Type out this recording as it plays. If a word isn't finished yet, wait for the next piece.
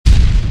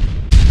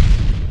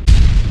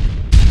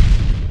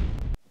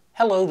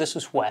Hello, this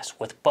is Wes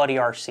with Buddy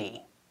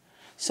RC.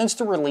 Since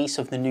the release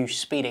of the new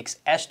Spedix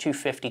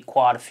S250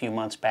 Quad a few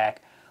months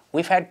back,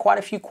 we've had quite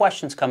a few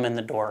questions come in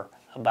the door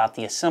about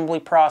the assembly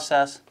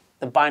process,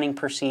 the binding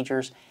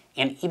procedures,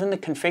 and even the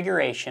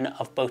configuration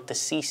of both the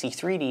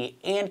CC3D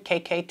and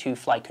KK2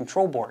 flight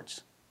control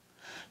boards.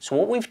 So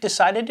what we've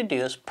decided to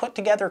do is put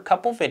together a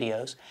couple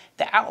videos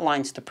that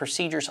outlines the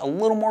procedures a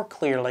little more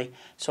clearly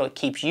so it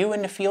keeps you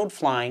in the field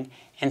flying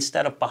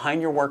instead of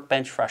behind your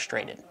workbench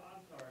frustrated.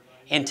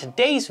 In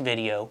today's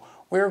video,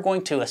 we're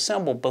going to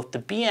assemble both the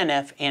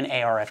BNF and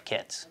ARF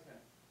kits.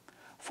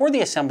 For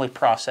the assembly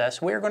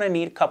process, we're going to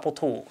need a couple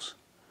tools.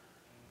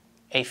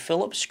 A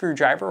Phillips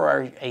screwdriver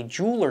or a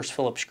jeweler's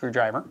Phillips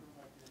screwdriver,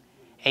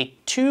 a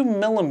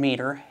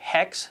 2mm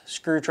hex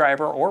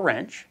screwdriver or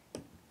wrench,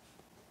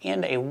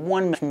 and a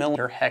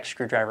 1mm hex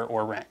screwdriver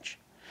or wrench.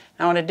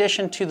 Now in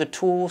addition to the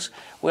tools,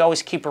 we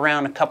always keep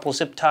around a couple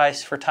zip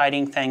ties for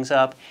tidying things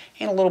up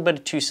and a little bit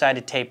of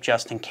two-sided tape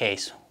just in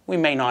case. We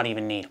may not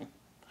even need them.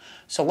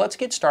 So let's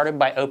get started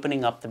by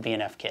opening up the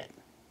BNF kit.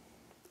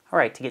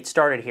 Alright, to get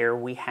started here,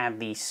 we have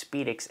the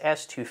Spedix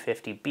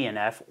S250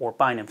 BNF or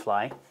Maiden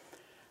Flight.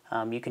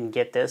 You can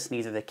get this in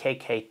either the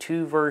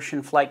KK2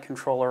 version flight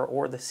controller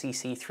or the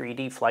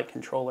CC3D flight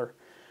controller.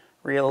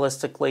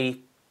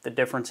 Realistically, the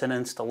difference in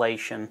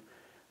installation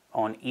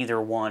on either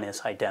one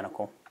is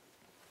identical.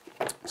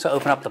 So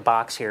open up the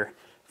box here.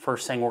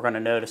 First thing we're going to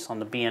notice on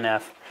the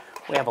BNF,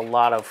 we have a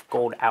lot of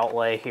gold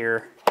outlay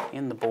here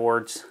in the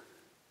boards,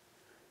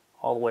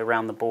 all the way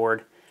around the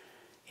board.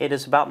 It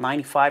is about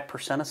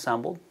 95%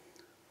 assembled.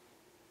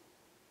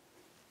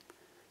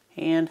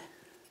 And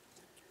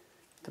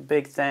the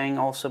big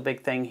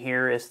thing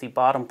here is the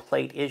bottom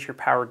plate is your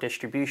power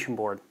distribution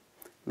board.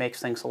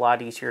 Makes things a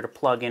lot easier to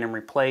plug in and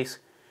replace.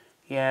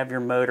 You have your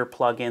motor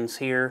plug-ins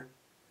here,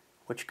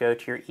 which go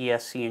to your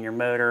ESC and your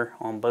motor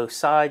on both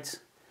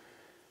sides.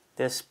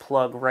 This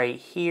plug right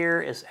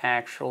here is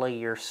actually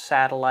your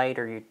satellite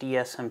or your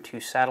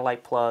DSM2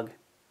 satellite plug.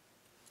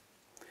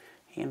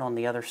 And on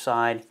the other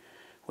side,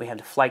 we have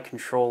the flight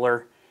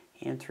controller,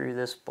 and through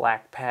this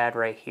black pad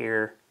right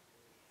here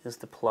is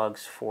the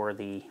plugs for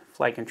the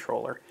flight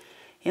controller.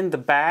 In the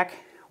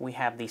back, we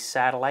have the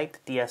satellite,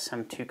 the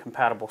DSM2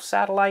 compatible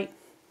satellite.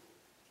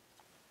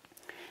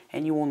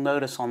 And you will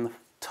notice on the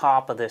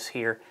top of this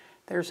here,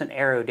 there's an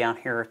arrow down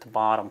here at the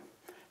bottom.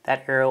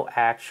 That arrow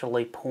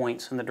actually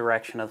points in the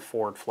direction of the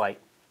forward flight.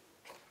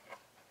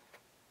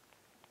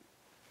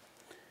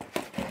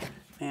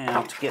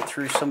 Now to get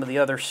through some of the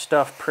other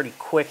stuff pretty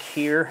quick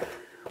here,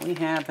 we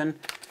have an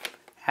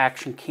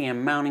action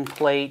cam mounting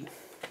plate.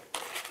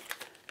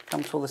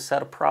 Comes with a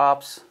set of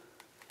props,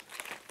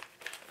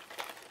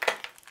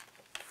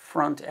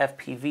 front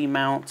FPV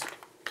mount,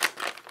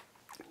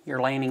 your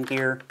landing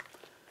gear,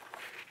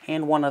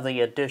 and one of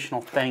the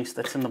additional things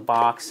that's in the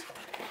box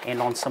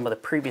and on some of the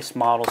previous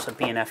models of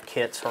BNF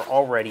kits are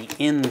already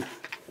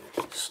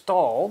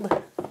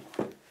installed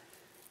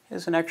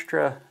is an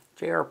extra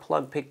JR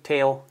plug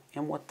pigtail.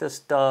 And what this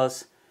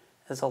does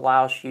is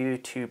allows you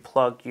to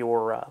plug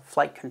your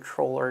flight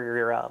controller,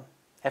 your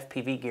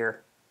FPV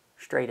gear,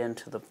 straight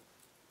into the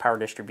power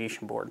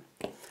distribution board.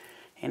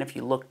 And if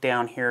you look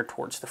down here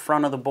towards the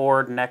front of the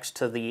board next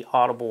to the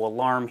audible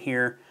alarm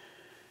here,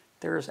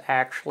 there's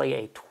actually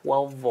a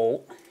 12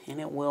 volt, and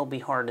it will be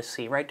hard to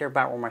see right there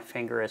about where my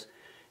finger is.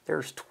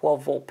 There's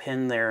 12 volt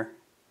pin there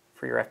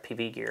for your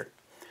FPV gear.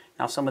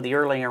 Now some of the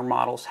earlier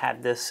models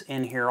had this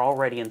in here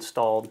already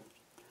installed,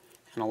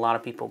 and a lot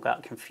of people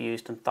got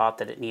confused and thought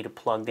that it needed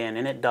plugged in,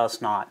 and it does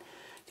not.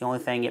 The only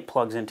thing it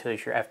plugs into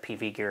is your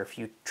FPV gear. If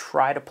you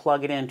try to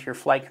plug it into your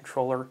flight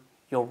controller,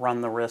 you'll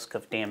run the risk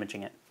of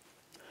damaging it.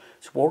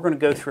 So we're going to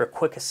go through a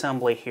quick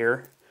assembly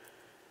here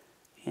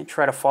and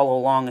try to follow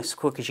along as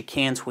quick as you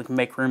can so we can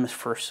make room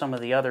for some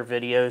of the other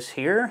videos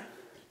here.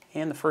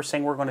 And the first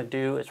thing we're going to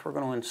do is we're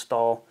going to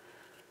install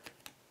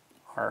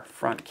our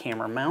front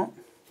camera mount.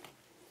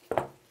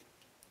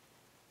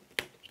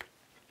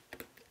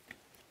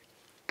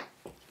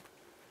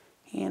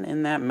 And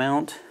in that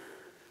mount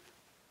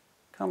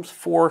comes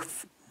 4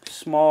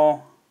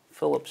 small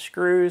Phillips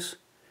screws.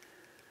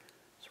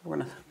 So we're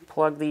going to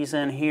plug these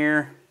in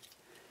here.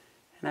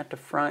 And at the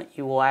front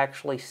you will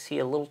actually see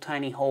a little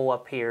tiny hole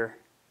up here.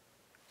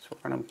 So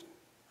we're going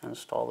to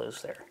install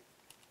those there.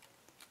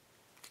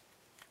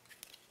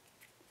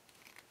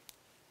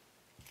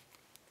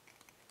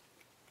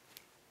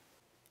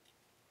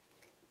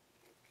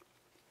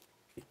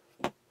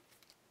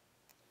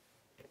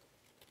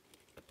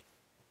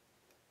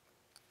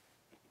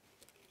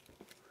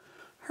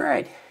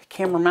 Alright,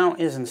 camera mount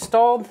is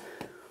installed.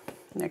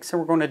 Next thing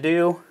we're going to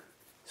do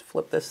is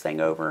flip this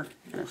thing over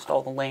and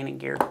install the landing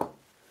gear.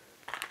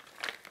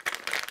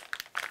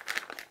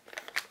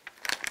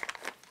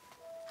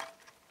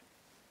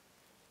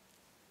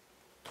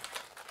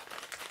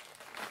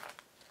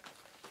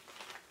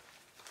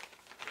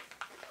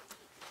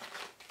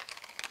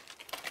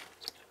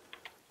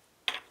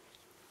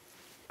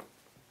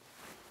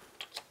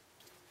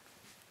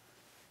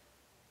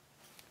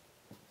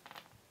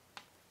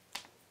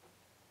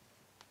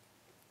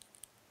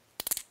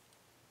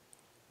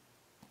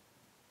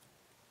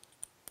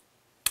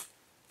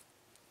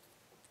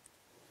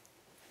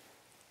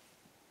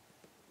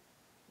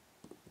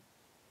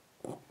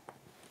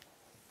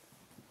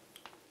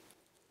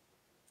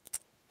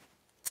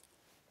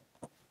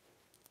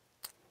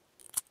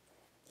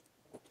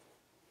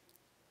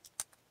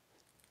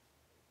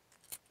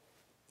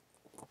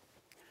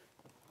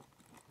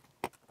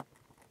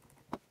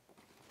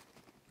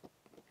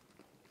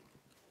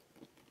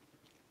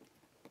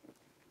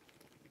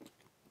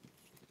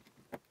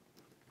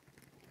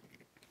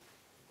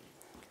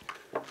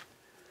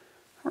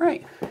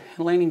 Right,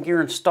 landing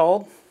gear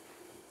installed.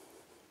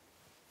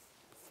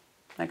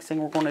 Next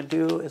thing we're going to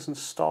do is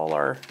install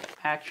our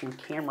action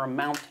camera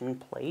mounting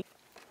plate.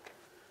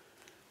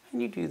 And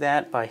you do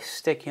that by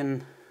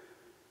sticking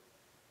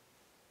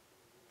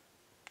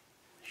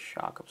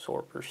shock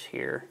absorbers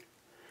here.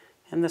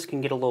 And this can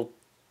get a little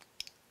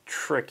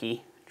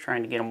tricky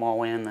trying to get them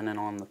all in and then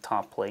on the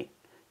top plate.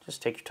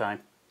 Just take your time.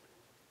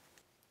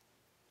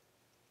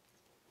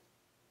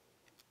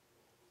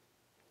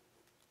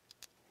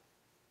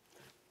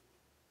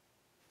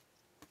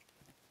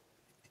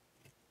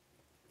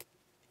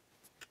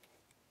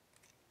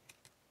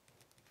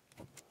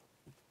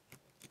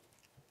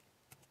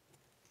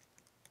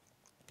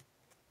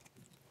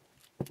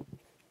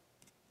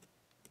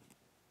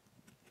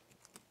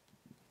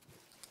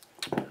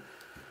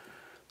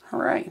 All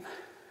right.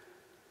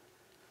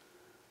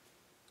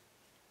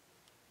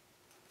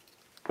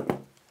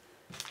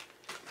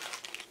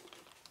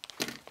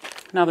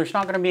 Now there's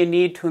not going to be a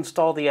need to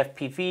install the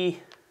Fpv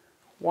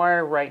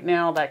wire right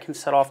now. That can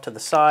set off to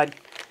the side.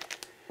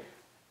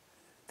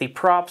 The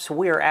props,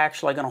 we are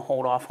actually going to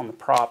hold off on the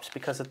props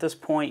because at this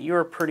point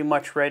you're pretty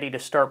much ready to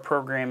start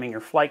programming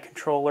your flight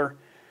controller.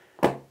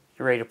 You're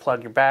ready to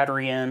plug your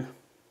battery in,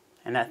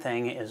 and that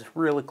thing is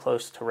really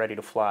close to ready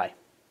to fly.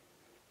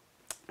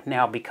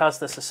 Now, because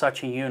this is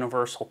such a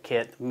universal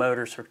kit, the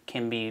motors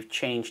can be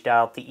changed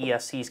out, the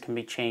ESCs can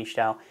be changed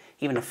out,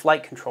 even the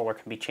flight controller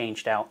can be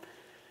changed out.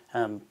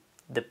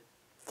 The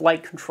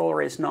flight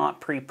controller is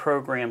not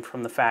pre-programmed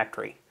from the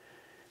factory.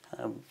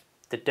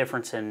 The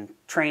difference in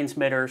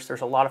transmitters,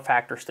 there's a lot of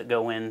factors that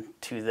go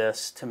into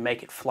this to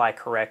make it fly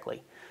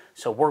correctly.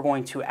 So we're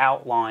going to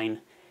outline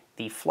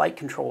the flight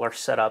controller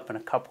setup in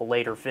a couple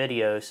later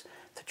videos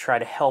to try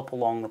to help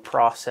along the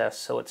process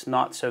so it's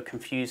not so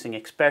confusing,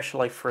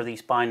 especially for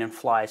these bind and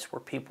flies where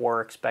people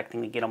are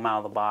expecting to get them out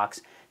of the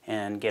box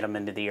and get them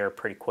into the air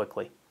pretty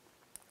quickly.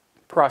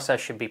 Process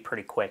should be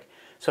pretty quick.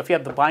 So if you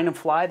have the bind and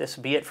fly, this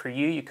will be it for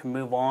you. You can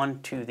move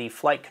on to the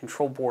flight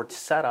control board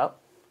setup,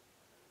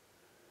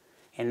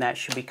 and that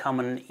should be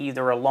coming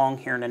either along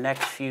here in the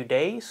next few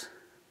days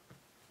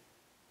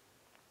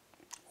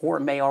or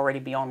it may already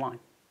be online.